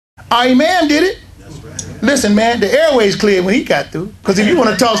Our Imam did it. Listen, man, the airways cleared when he got through. Because if you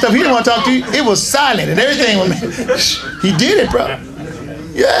want to talk stuff he didn't want to talk to you, it was silent and everything. He did it, bro.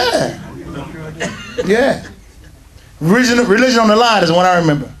 Yeah. Yeah. Religion on the line is the one I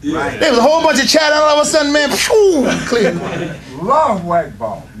remember. Right. There was a whole bunch of chatter, all of a sudden, man, phew, clear. Long white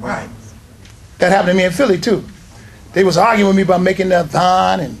ball. Right. That happened to me in Philly, too. They was arguing with me about making the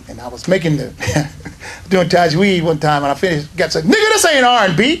adhan, and I was making the, doing tajweed one time, and I finished, got said, nigga, this ain't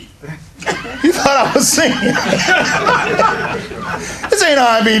R&B. You thought I was singing. This ain't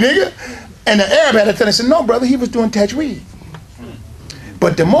R&B, nigga. And the Arab had to tell him, said, no, brother, he was doing tajweed.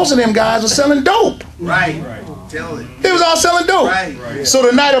 But most of them guys were selling dope. Right. Tell it. They was all selling dope. Right. So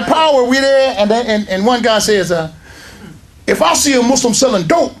the night of power, we there, and one guy says, if I see a Muslim selling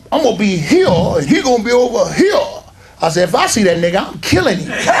dope, I'm gonna be here, and he gonna be over here. I said, if I see that nigga, I'm killing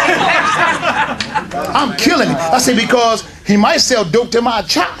him. I'm killing him. I said, because he might sell dope to my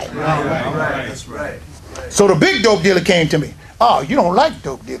child. Right. That's right. So the big dope dealer came to me. Oh, you don't like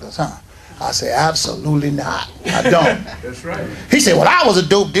dope dealers, huh? I said, absolutely not. I don't. That's right. He said, well, I was a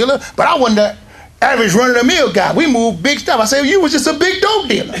dope dealer, but I wasn't the average run-of-the-mill guy. We moved big stuff. I said, well, you was just a big dope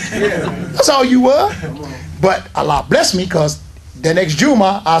dealer. That's all you were. But Allah blessed me, because the next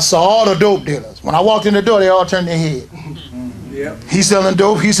Juma, I saw all the dope dealers. When I walked in the door, they all turned their head. Yep. He's selling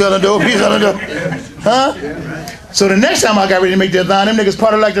dope, he's selling dope, he's selling dope. Huh? So the next time I got ready to make the adhan, them niggas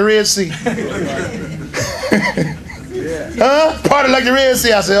parted like the Red Sea. Huh? Parted like the Red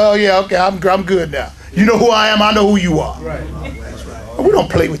Sea. I said, oh yeah, okay, I'm good now. You know who I am, I know who you are. Right. We don't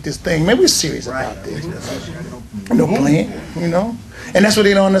play with this thing, man. We're serious about this. No playing, you know? And that's what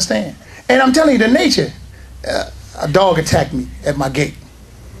they don't understand. And I'm telling you, the nature, a dog attacked me at my gate.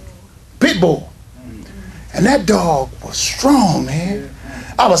 Pit bull. And that dog was strong, man.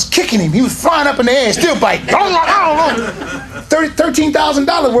 I was kicking him. He was flying up in the air, still biting.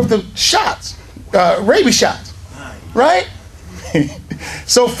 $13,000 worth of shots, rabies shots, right?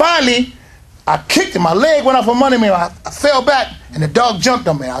 So finally, I kicked him. My leg went off from under me. I fell back, and the dog jumped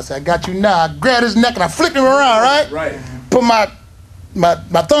on me. I said, I got you now. I grabbed his neck, and I flipped him around, right? Right. Put my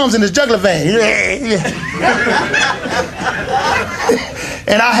thumbs in his jugular vein.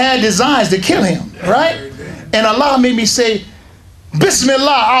 And I had designs to kill him, right? And Allah made me say,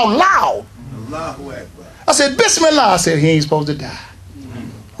 Bismillah out loud. I said, Bismillah. I said, he ain't supposed to die.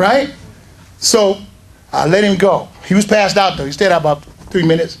 Right? So I let him go. He was passed out though. He stayed out about 3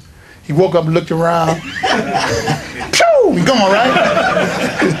 minutes. He woke up and looked around. Pew! He gone, right?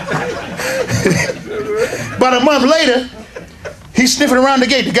 About a month later, he's sniffing around the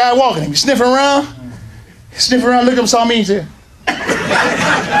gate. The guy walking him. He's sniffing around, looked up, saw me, he said,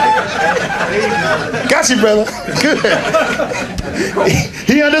 got you, brother. Good.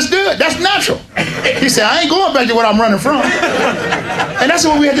 He understood. That's natural. He said, I ain't going back to what I'm running from. And that's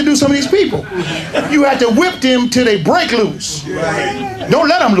what we had to do to some of these people. You had to whip them till they break loose. Don't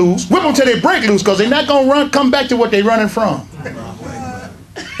let them lose. Whip them till they break loose, because they're not going to come back to what they're running from.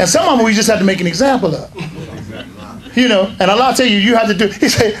 And some of them we just have to make an example of. You know, and Allah tell you, you have to do, he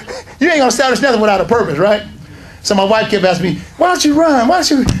said, you ain't going to establish nothing without a purpose, right? So my wife kept asking me, why don't you run? Why don't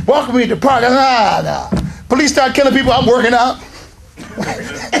you walk with me to the park? I said, nah. Police start killing people, I'm working out.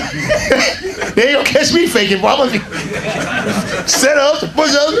 They ain't gonna catch me faking. Why would you set ups,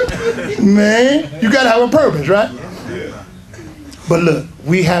 push ups? Man, you gotta have a purpose, right? But look,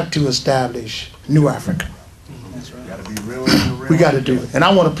 we have to establish New Africa. We gotta do it. And I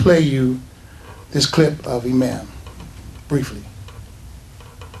want to play you this clip of Imam, briefly.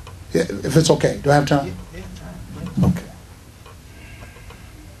 If it's okay. Do I have time? Okay.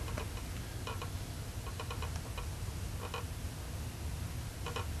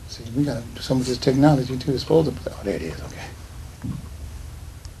 See, we got some of this technology too. It's supposed to play. Oh, there it is. Okay. I'm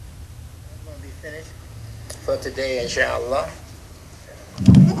going to be finished for today, inshallah.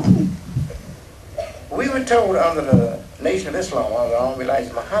 We were told under the Nation of Islam, under Imam Wali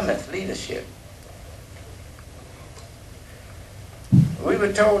Muhammad's leadership, we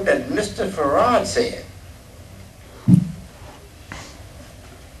were told that Mr. Farad said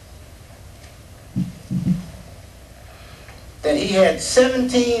that he had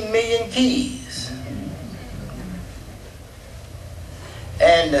 17 million keys.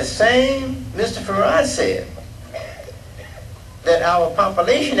 And the same Mr. Farad said that our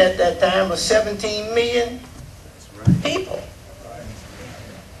population at that time was 17 million people.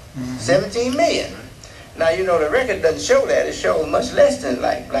 17 million. Now, you know, the record doesn't show that. It shows much less than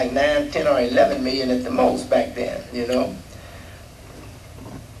like 9, 10, or 11 million at the most back then, you know.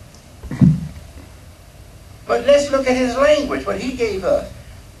 But let's look at his language, what he gave us.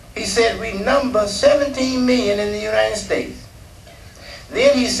 He said we number 17 million in the United States.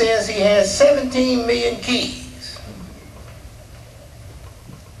 Then he says he has 17 million keys.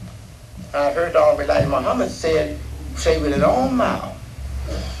 I heard Honorable Elijah Muhammad say with his own mouth.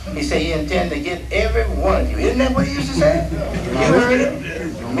 He said he intended to get every one of you. Isn't that what he used to say? You heard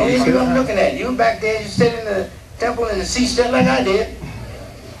him? Many of you I'm looking at. You back there, you sit in the temple in the seat just like I did.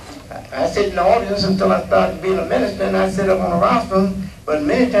 I sit in the audience until I started being a minister, and I sit up on the rostrum. But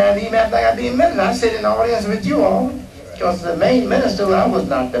many times, even after I got being minister, I sit in the audience with you all. Because the main minister, well, I was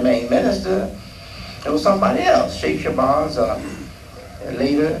not the main minister. It was somebody else, Sheikh Shabazz,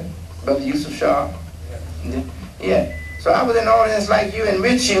 later, Brother Yusuf Shah. Yeah. So I was in the audience like you and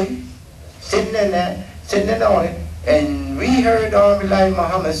with you, sitting in there, sitting in the audience, and we heard Honorable Elijah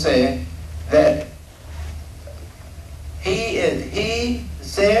Muhammad say that he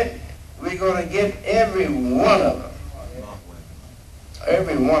said we're going to get every one of them.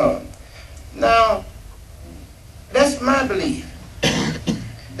 Every one of them. Now, that's my belief.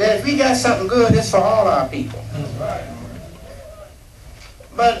 That if we got something good, it's for all our people.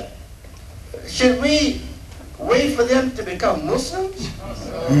 But should we wait for them to become Muslims?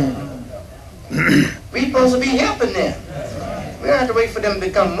 We're supposed to be helping them. We don't have to wait for them to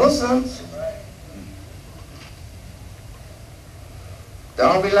become Muslims. The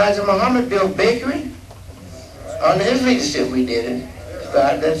Honorable Elijah Muhammad built bakery. Under his leadership we did it.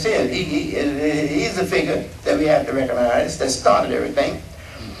 But that's it. He's the figure that we have to recognize that started everything.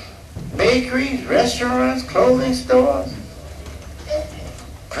 Bakeries, restaurants, clothing stores,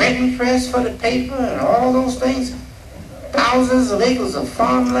 printing press for the paper and all those things. Thousands of acres of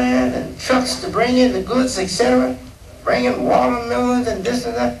farmland and trucks to bring in the goods, etc. Bring in watermelons and this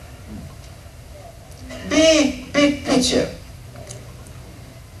and that. Big picture.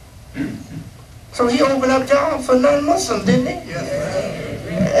 So he opened up jobs for non-Muslims, didn't he? Yes.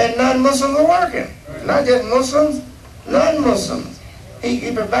 And non-Muslims are working. Not just Muslims, non-Muslims.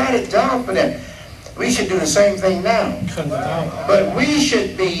 He provided jobs for them. We should do the same thing now. But we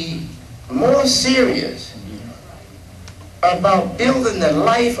should be more serious about building the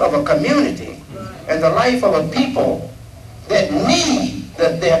life of a community and the life of a people that need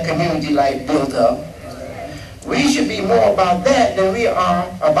their community life built up. We should be more about that than we are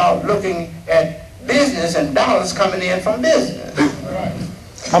about looking at business and dollars coming in from business.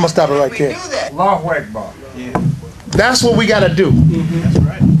 I'm going to stop it right there. Allahu Akbar. That's what we got to do. That's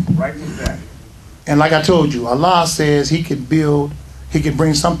right. Right with that. And like I told you, Allah says he could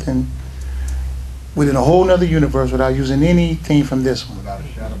bring something within a whole nother universe without using anything from this one. Without a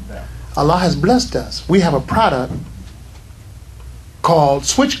shadow of doubt. Allah has blessed us. We have a product called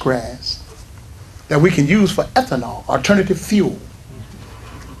switchgrass that we can use for ethanol, alternative fuel.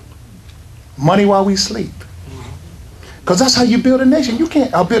 Money while we sleep. Because that's how you build a nation. You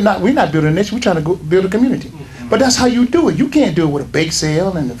can't, we're not building a nation, we're trying to build a community. But that's how you do it. You can't do it with a bake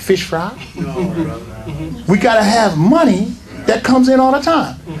sale and a fish fry. We got to have money that comes in all the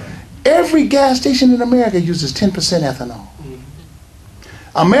time. Every gas station in America uses 10% ethanol.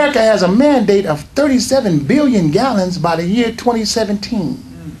 America has a mandate of 37 billion gallons by the year 2017.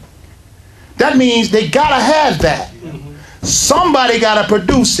 That means they got to have that. Somebody got to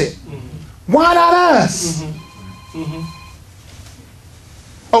produce it. Why not us?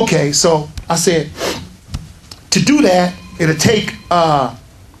 Okay, so I said, to do that, it'll take,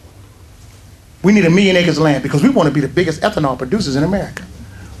 we need 1 million acres of land because we want to be the biggest ethanol producers in America.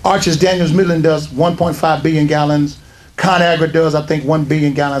 Arches Daniels Midland does 1.5 billion gallons. ConAgra does, I think, 1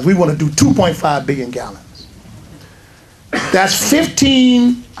 billion gallons. We want to do 2.5 billion gallons. That's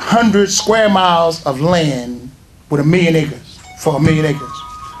 1,500 square miles of land with 1 million acres, for 1 million acres.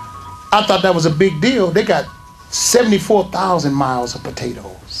 I thought that was a big deal. They got 74,000 miles of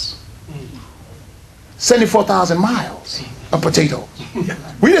potatoes. 74,000 miles of potatoes.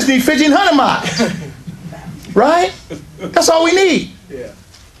 We just need 1,500 miles. Right? That's all we need.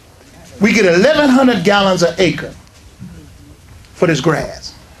 We get 1,100 gallons an acre for this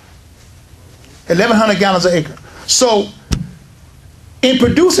grass. 1,100 gallons an acre. So, in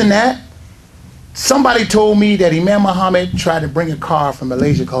producing that, somebody told me that Imam Muhammad tried to bring a car from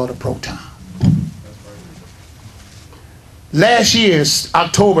Malaysia called a Proton. Last year,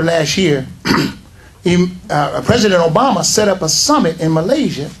 October last year, President Obama set up a summit in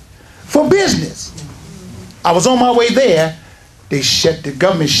Malaysia for business. I was on my way there. The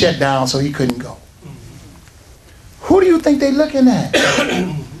government shut down, so he couldn't go. Who do you think they're looking at?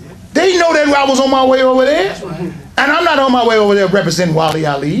 They know that I was on my way over there. And I'm not on my way over there representing Wali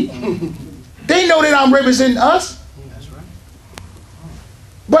Ali. They know that I'm representing us.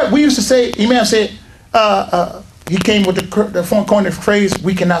 But we used to say, Imam said, he came with the four corner phrase,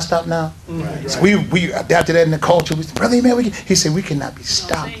 "We cannot stop now." Right. So we adapted that in the culture. We said, "Brother, man, he said we cannot be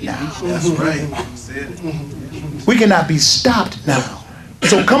stopped now." That's right. We cannot be stopped now.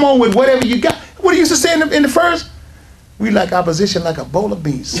 So come on with whatever you got. What he used to say in the first? We like opposition like a bowl of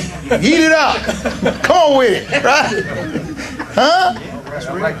beans. Eat it up. Come on with it, right? Huh?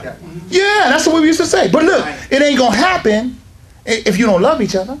 Yeah, that's what we used to say. But look, it ain't gonna happen if you don't love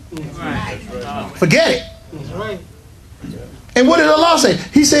each other. Forget it. And what did Allah say?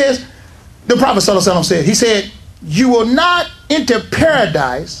 He says, the Prophet ﷺ said, he said, you will not enter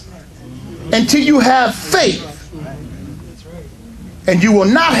paradise until you have faith. And you will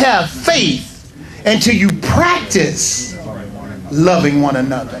not have faith until you practice loving one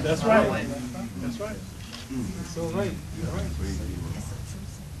another. That's right. That's right. That's so right.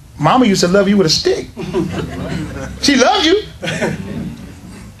 Mama used to love you with a stick. She loved you. That's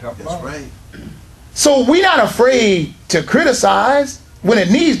right. So we're not afraid to criticize when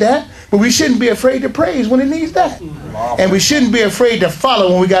it needs that, but we shouldn't be afraid to praise when it needs that. And we shouldn't be afraid to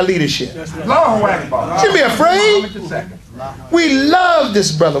follow when we got leadership. Allahu Akbar. Shouldn't be afraid. We love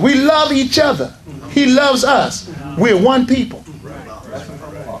this brother. We love each other. He loves us. We're one people.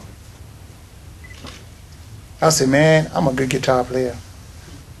 I said, man, I'm a good guitar player.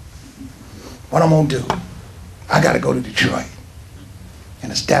 What I'm going to do, I got to go to Detroit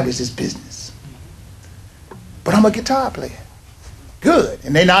and establish this business. But I'm a guitar player. Good.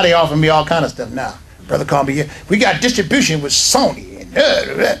 And now they offer me all kind of stuff now. Brother called me here. We got distribution with Sony.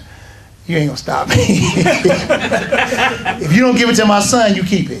 And you ain't going to stop me. If you don't give it to my son, you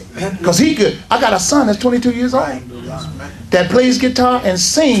keep it. Because he good. I got a son that's 22 years old that plays guitar and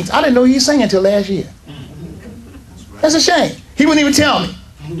sings. I didn't know he sang until last year. That's a shame. He wouldn't even tell me.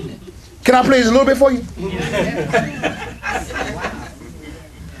 Can I play this a little bit for you?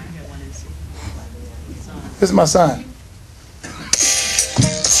 This is my son.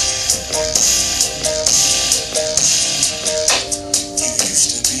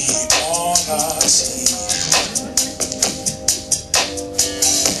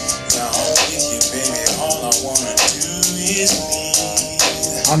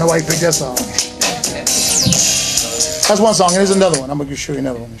 I don't know why you picked that song. That's one song, and there's another one. I'm going to show you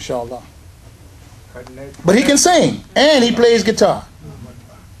another one, inshallah. But he can sing, and he plays guitar.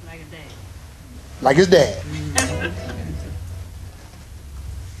 Like his dad.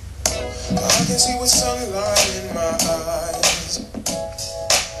 I can see with sunlight in my eyes.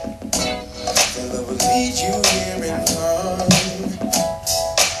 The love will lead you here in time.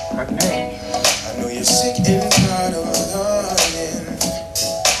 I know you're sick and tired of lying.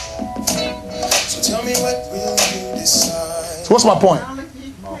 So tell me, what will you decide? So what's my point?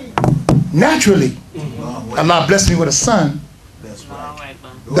 Naturally, Allah blessed me with a son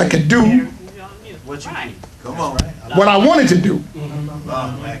that could do what I wanted to do.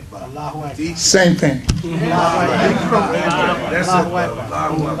 Same thing.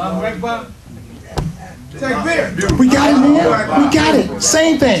 We got it, man. We got it.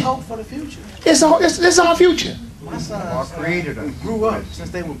 Same thing. It's our future. My sons grew up since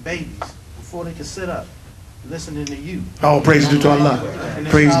they were babies, before they could sit up, listening to you. Oh, praise be to Allah.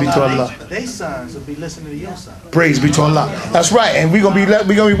 Praise be to Allah. They sons will be listening to your son. Praise be to Allah. That's right, and we're gonna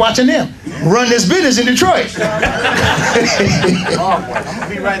be watching them run this business in Detroit. I'm gonna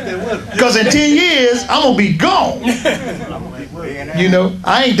be right there with them. Because in 10 years, I'm gonna be gone. You know,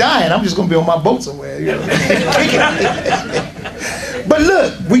 I ain't dying. I'm just gonna be on my boat somewhere. You know? But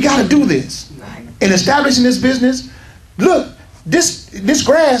look, we gotta do this. In establishing this business, look, this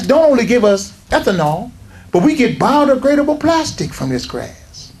grass don't only give us ethanol, but we get biodegradable plastic from this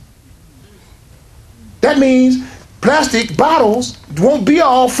grass. That means plastic bottles won't be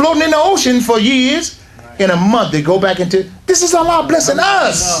all floating in the ocean for years. In a month, they go back into. This is Allah blessing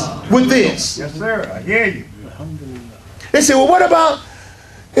us with this. Yes, sir. I hear you. They say, well, what about?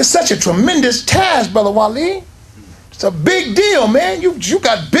 It's such a tremendous task, Brother Wali. It's a big deal, man. You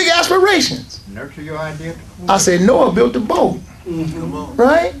got big aspirations. Nurture your idea. I said, Noah built the boat.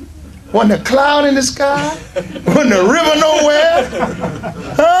 Right? Wasn't a cloud in the sky. Wasn't a river nowhere.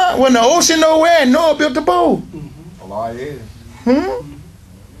 Huh? Wasn't an ocean nowhere, and Noah built the boat. Allah is.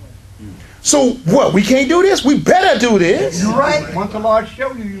 So what? We can't do this? We better do this. You're right. Once the Lord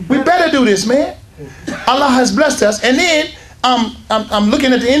show you, We better do this, man. Allah has blessed us. And then I'm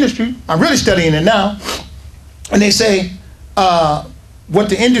looking at the industry. I'm really studying it now. And they say what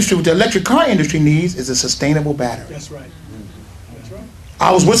the electric car industry needs is a sustainable battery. That's right.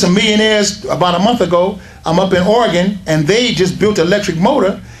 I was with some millionaires about a month ago. I'm up in Oregon, and they just built an electric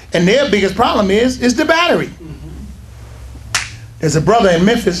motor, and their biggest problem is the battery. There's a brother in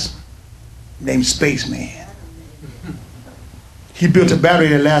Memphis named Spaceman. He built a battery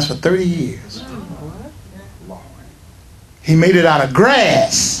that lasts for 30 years. He made it out of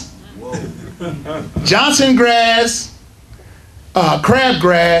grass. Johnson grass,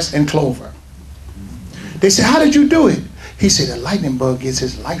 crabgrass, and clover. They said, how did you do it? He said, the lightning bug gets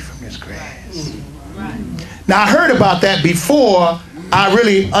his life from this grass. Now, I heard about that before I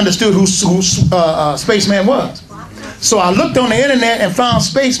really understood who Spaceman was. So I looked on the internet and found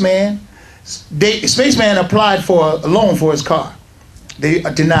Spaceman. Spaceman applied for a loan for his car. They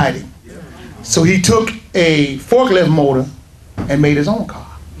denied him. So he took a forklift motor and made his own car.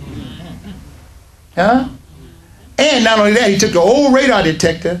 Huh? And not only that, he took an old radar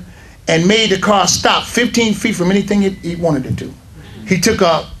detector and made the car stop 15 feet from anything he wanted it to. He took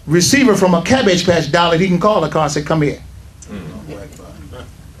a receiver from a Cabbage Patch dollar. He can call the car and say, come here.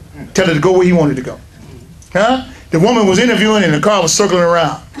 Tell it to go where he wanted to go. Huh? The woman was interviewing and the car was circling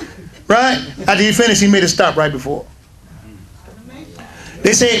around. Right? After he finished, he made it stop right before.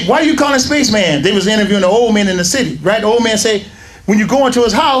 They say, why are you calling Spaceman? They was interviewing the old man in the city. Right? The old man say, when you go into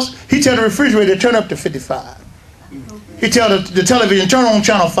his house, he tell the refrigerator to turn up to 55. He tell the television, turn on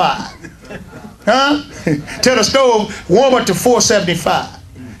channel 5. Huh? Tell the stove, warm up to 475.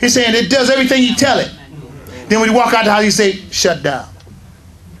 He's saying it does everything you tell it. Then when you walk out the house, he say, shut down.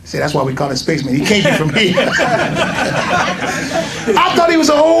 See, that's why we call him Spaceman. He can't be from here. I thought he was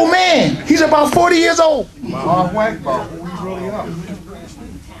an old man. He's about 40 years old.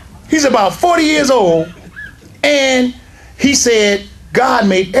 He's about 40 years old. And he said, God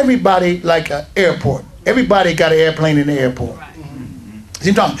made everybody like an airport. Everybody got an airplane in the airport.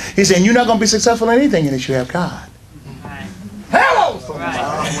 He's saying, you're not going to be successful in anything unless you have God. Hello!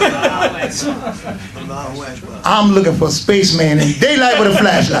 I'm looking for a spaceman in daylight with a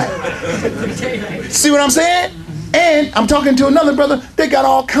flashlight. See what I'm saying? And I'm talking to another brother. They got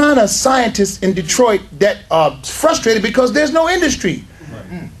all kind of scientists in Detroit that are frustrated because there's no industry.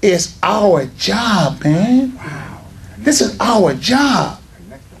 It's our job, man. This is our job.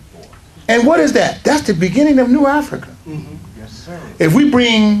 And what is that? That's the beginning of New Africa. Yes, sir. If we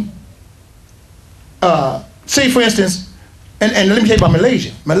bring, say for instance, and let me tell you about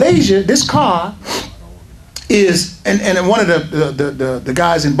Malaysia. Malaysia, this car is, and one of the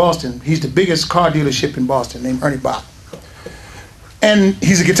guys in Boston, he's the biggest car dealership in Boston, named Ernie Bach. And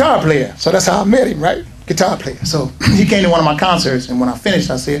he's a guitar player, so that's how I met him, right? Guitar player. So he came to one of my concerts, and when I finished,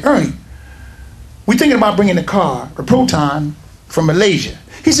 I said, Ernie, we're thinking about bringing the car, the Proton, from Malaysia.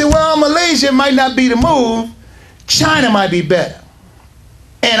 He said, well, Malaysia might not be the move. China might be better.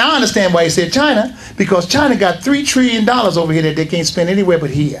 And I understand why he said China, because China got $3 trillion over here that they can't spend anywhere but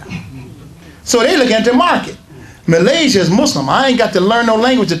here. So they look at the market. Malaysia is Muslim. I ain't got to learn no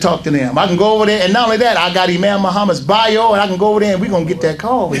language to talk to them. I can go over there, and not only that, I got Imam Muhammad's bio, and I can go over there and we're going to get that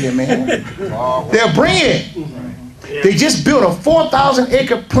car over here, man. They'll bring it. They just built a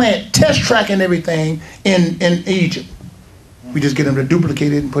 4,000-acre plant, test track and everything in Egypt. We just get them to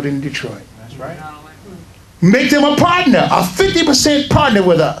duplicate it and put it in Detroit. That's right. Make them a partner, a 50% partner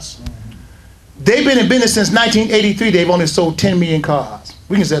with us. They've been in business since 1983. They've only sold 10 million cars.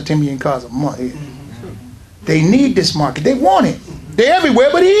 We can sell 10 million cars a month here. They need this market. They want it. They're everywhere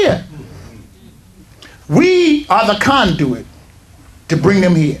but here. We are the conduit to bring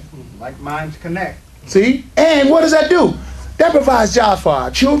them here. Like minds connect. See? And what does that do? That provides jobs for our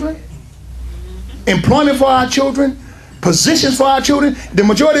children, employment for our children, positions for our children. The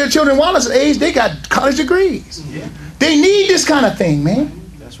majority of the children, Wallace's age, they got college degrees. Yeah. They need this kind of thing, man.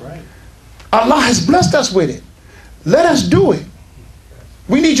 That's right. Allah has blessed us with it. Let us do it.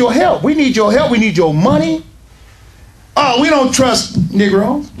 We need your help. We need your help. We need your money. Oh, we don't trust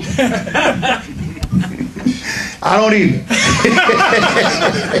Negroes. I don't either.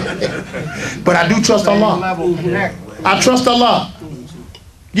 But I do trust Allah. I trust Allah.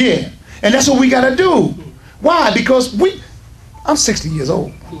 Yeah. And that's what we got to do. Why? Because I'm 60 years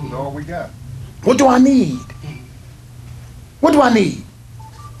old. That's all we got. What do I need? What do I need?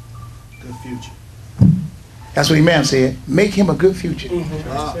 Good future. That's what Imam said. Make him a good future.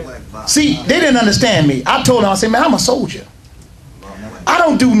 See, they didn't understand me. I told them, I said, man, I'm a soldier. I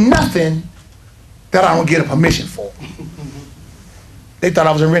don't do nothing that I don't get a permission for. They thought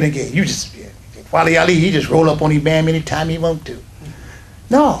I was a renegade. You just, Wali Ali, he just roll up on Imam anytime he want to.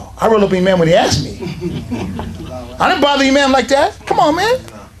 No, I roll up on Imam when he asked me. I didn't bother Imam like that. Come on, man.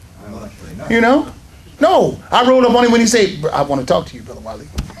 You know? No, I rolled up on him when he said, I want to talk to you, Brother Wali.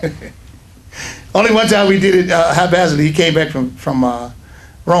 Only one time we did it haphazardly. He came back from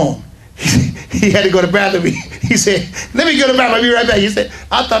Rome. He had to go to the bathroom. He said, let me go to the bathroom. I'll be right back. He said,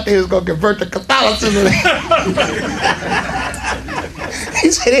 I thought they was going to convert to Catholicism.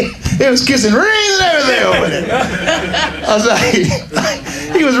 He said they was kissing rings and everything over there. I was like,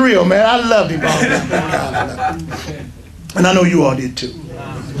 he was real, man. I loved him. And I know you all did too.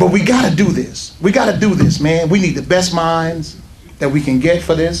 But we got to do this. We got to do this, man. We need the best minds that we can get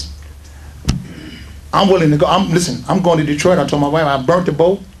for this. I'm willing to go. Listen, I'm going to Detroit. I told my wife I burnt the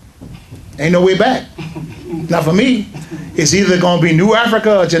boat. Ain't no way back. Not for me. It's either going to be New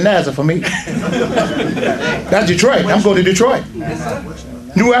Africa or Janaza for me. That's Detroit. I'm going to Detroit.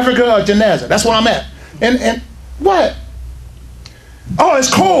 New Africa or Janaza. That's where I'm at. And what? Oh,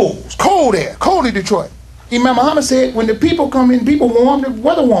 it's cold. It's cold there. Cold in Detroit. Imam Muhammad said, when the people come in, people warm, the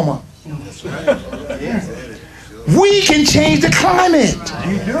weather warm up. We can change the climate.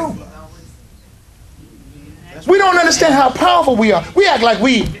 You do. We don't understand how powerful we are. We act like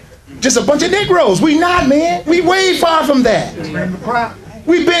we just a bunch of Negroes. We not, man. We way far from that.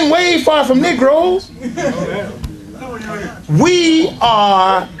 We've been way far from Negroes. We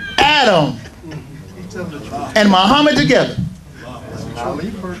are Adam and Muhammad together.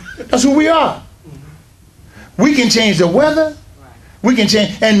 That's who we are. We can change the weather. We can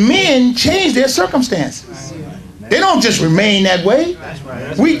change, and men change their circumstances. They don't just remain that way.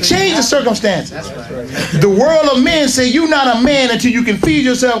 We change the circumstances. The world of men say you're not a man until you can feed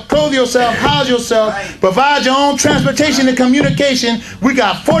yourself, clothe yourself, house yourself, provide your own transportation and communication. We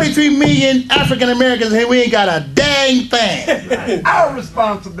got 43 million African Americans here. We ain't got a dang thing. Our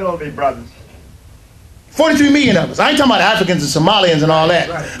responsibility, brothers. 43 million of us. I ain't talking about Africans and Somalians and all that.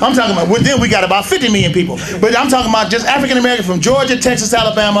 I'm talking about, with them we got about 50 million people. But I'm talking about just African Americans from Georgia, Texas,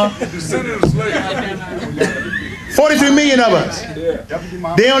 Alabama. 43 million of us.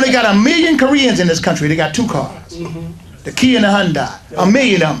 They only got 1 million Koreans in this country. They got 2 cars. The Kia and the Hyundai. 1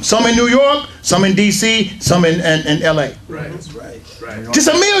 million of them. Some in New York, some in DC, some in LA. Just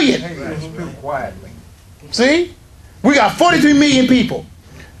 1 million. See? We got 43 million people.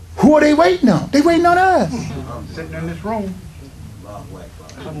 Who are they waiting on? They waiting on us. Sitting in this room.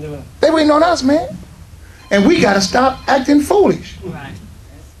 They waiting on us, man. And we got to stop acting foolish.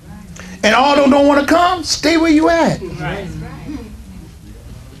 And all them don't want to come, stay where you at.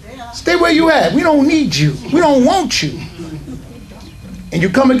 Stay where you at. We don't need you. We don't want you. And you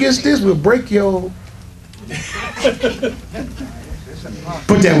come against this, we'll break your...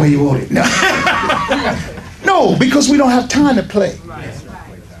 Put that where you want it. No. No, because we don't have time to play.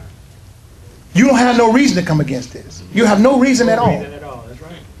 You don't have no reason to come against this. You have no reason at all.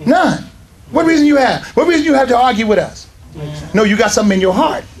 None. What reason you have? What reason you have to argue with us? No, you got something in your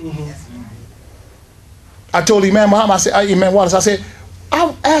heart. I told Imam Muhammad, I said, Imam Wali, I said,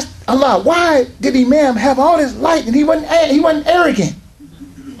 I asked Allah, why did Imam have all this light and he wasn't arrogant?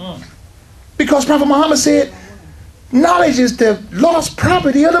 Because Prophet Muhammad said, knowledge is the lost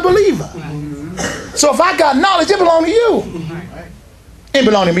property of the believer. So if I got knowledge, it belongs to you. It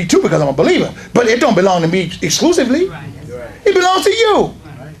belongs to me too because I'm a believer. But it don't belong to me exclusively. It belongs to you.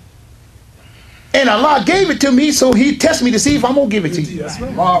 And Allah gave it to me, so He tests me to see if I'm going to give it to you. That's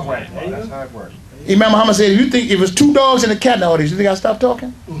how it works. Imam Muhammad said, if you think if it's 2 dogs and a cat nowadays, you think I stop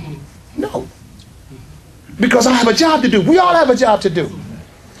talking? No. Because I have a job to do. We all have a job to do.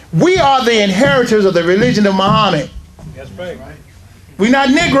 We are the inheritors of the religion of Muhammad. That's right. We're not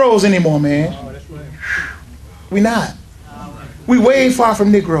Negroes anymore, man. Oh, that's right. We're not. We way far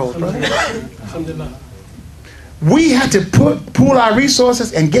from Negroes, brother. We have to pool our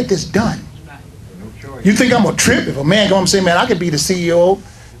resources and get this done. You think I'm going to trip if a man comes and say, man, I can be the CEO.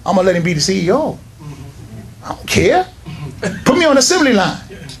 I'm going to let him be the CEO. I don't care. Put me on the assembly line.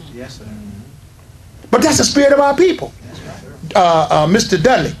 Yes, sir. But that's the spirit of our people. Mr.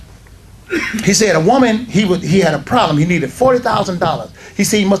 Dudley, he said a woman, he had a problem. He needed $40,000. He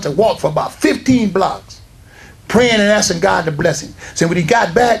said he must have walked for about 15 blocks, praying and asking God to bless him. So when he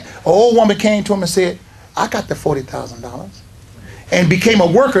got back, an old woman came to him and said, I got the $40,000, and became a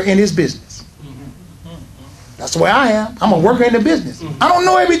worker in his business. That's the way I am. I'm a worker in the business. I don't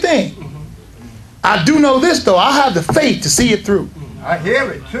know everything. I do know this, though. I have the faith to see it through. I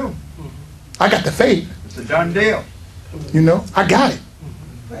hear it, too. I got the faith. It's a done deal. You know, I got it.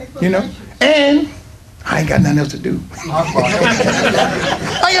 You know, and I ain't got nothing else to do. I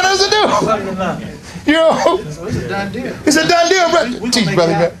ain't got nothing else to do. You know, It's a done deal. it's a done deal, brother. Teach,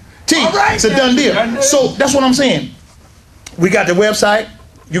 brother. Teach. It's a done deal. So that's what I'm saying. We got the website.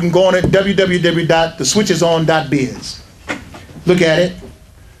 You can go on it, www.theswitcheson.biz. Look at it.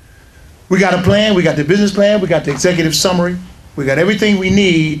 We got a plan. We got the business plan. We got the executive summary. We got everything we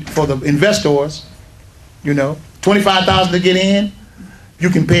need for the investors. You know, $25,000 to get in. You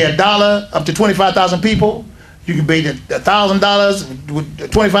can pay $1 up to 25,000 people. You can pay $1,000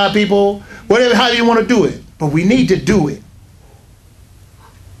 with 25 people. Whatever, how you want to do it. But we need to do it.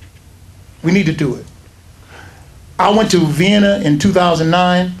 We need to do it. I went to Vienna in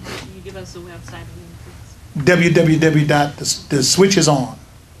 2009. Can you give us the website again,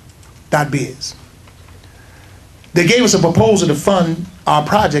 www.theswitchison.biz. They gave us a proposal to fund our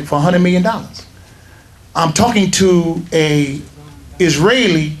project for $100 million. I'm talking to a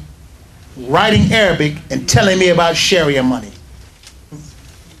Israeli writing Arabic and telling me about Sharia money.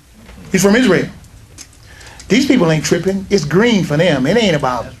 He's from Israel. These people ain't tripping. It's green for them. It ain't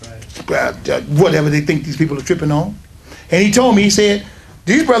about whatever they think these people are tripping on. And he told me, he said,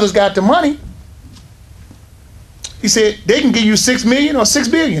 these brothers got the money. He said, they can give you 6 million or 6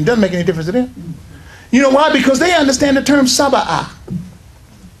 billion. Doesn't make any difference to them. You know why? Because they understand the term saba'ah.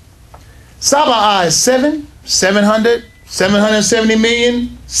 Saba'ah is 770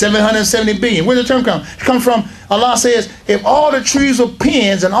 million, 770 billion. Where does the term come? It comes from, Allah says, if all the trees were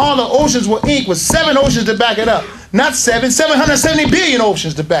pens and all the oceans were ink with 7 oceans to back it up, not 770 billion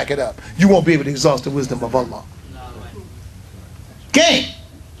oceans to back it up, you won't be able to exhaust the wisdom of Allah. Game.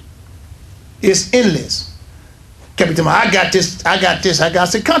 It's endless. Kept it to my, I got this. I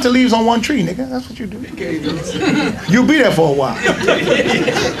said, count the leaves on one tree, nigga. That's what you do. You'll be there for a while.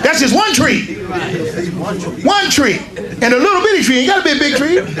 That's just one tree. One tree. And a little bitty tree. Ain't got to be a big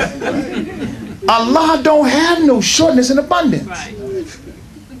tree. Allah don't have no shortness and abundance.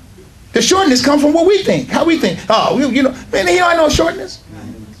 The shortness comes from what we think. How we think. Oh, you know, man, he don't know shortness.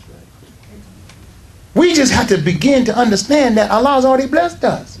 We just have to begin to understand that Allah's already blessed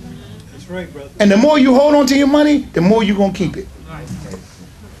us. That's right, brother. And the more you hold on to your money, the more you're going to keep it. That's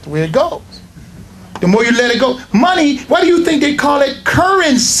the way it goes. The more you let it go. Money, why do you think they call it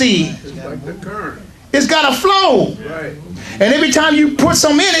currency? It's like the current. It's got to flow. Right. And every time you put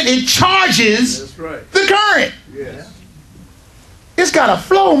some in it, it charges That's right. the current. Yes. It's got to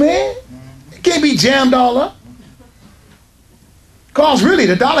flow, man. It can't be jammed all up. Because really,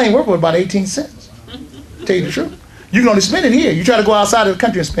 the dollar ain't worth about 18 cents. Tell you the truth. You can only spend it here. You try to go outside of the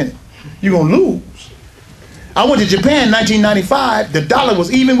country and spend it, you're going to lose. I went to Japan in 1995. The dollar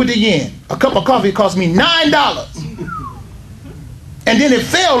was even with the yen. A cup of coffee cost me $9. And then it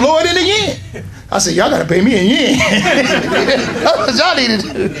fell lower than the yen. I said, y'all got to pay me in yen. That's what y'all need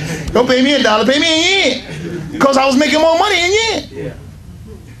to do. Don't pay me in dollar, pay me in yen. Because I was making more money in yen.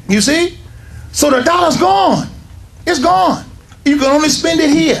 You see? So the dollar's gone. It's gone. You can only spend it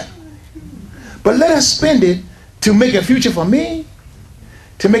here. But let us spend it to make a future for me,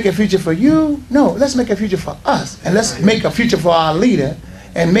 to make a future for you. No, let's make a future for us. And let's make a future for our leader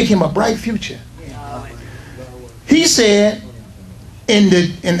and make him a bright future. He said, and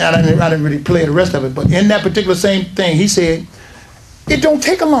I didn't really play the rest of it, but in that particular same thing, he said, it don't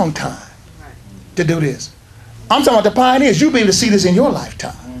take a long time to do this. I'm talking about the pioneers. You'll be able to see this in your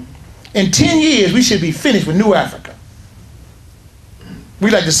lifetime. In 10 years, we should be finished with New Africa. We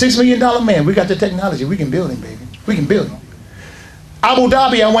like the $6 million man. We got the technology. We can build him, baby. We can build him. Abu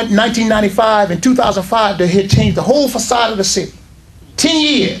Dhabi, I went in 1995. In 2005, they had changed the whole facade of the city. 10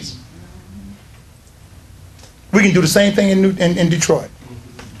 years. We can do the same thing in Detroit.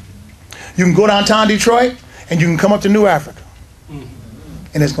 You can go downtown Detroit, and you can come up to New Africa.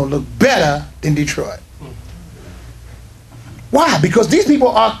 And it's going to look better than Detroit. Why? Because these people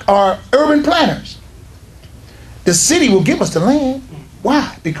are urban planners. The city will give us the land.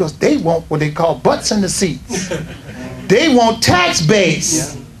 Why? Because they want what they call butts in the seats. They want tax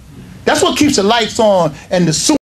base. That's what keeps the lights on and the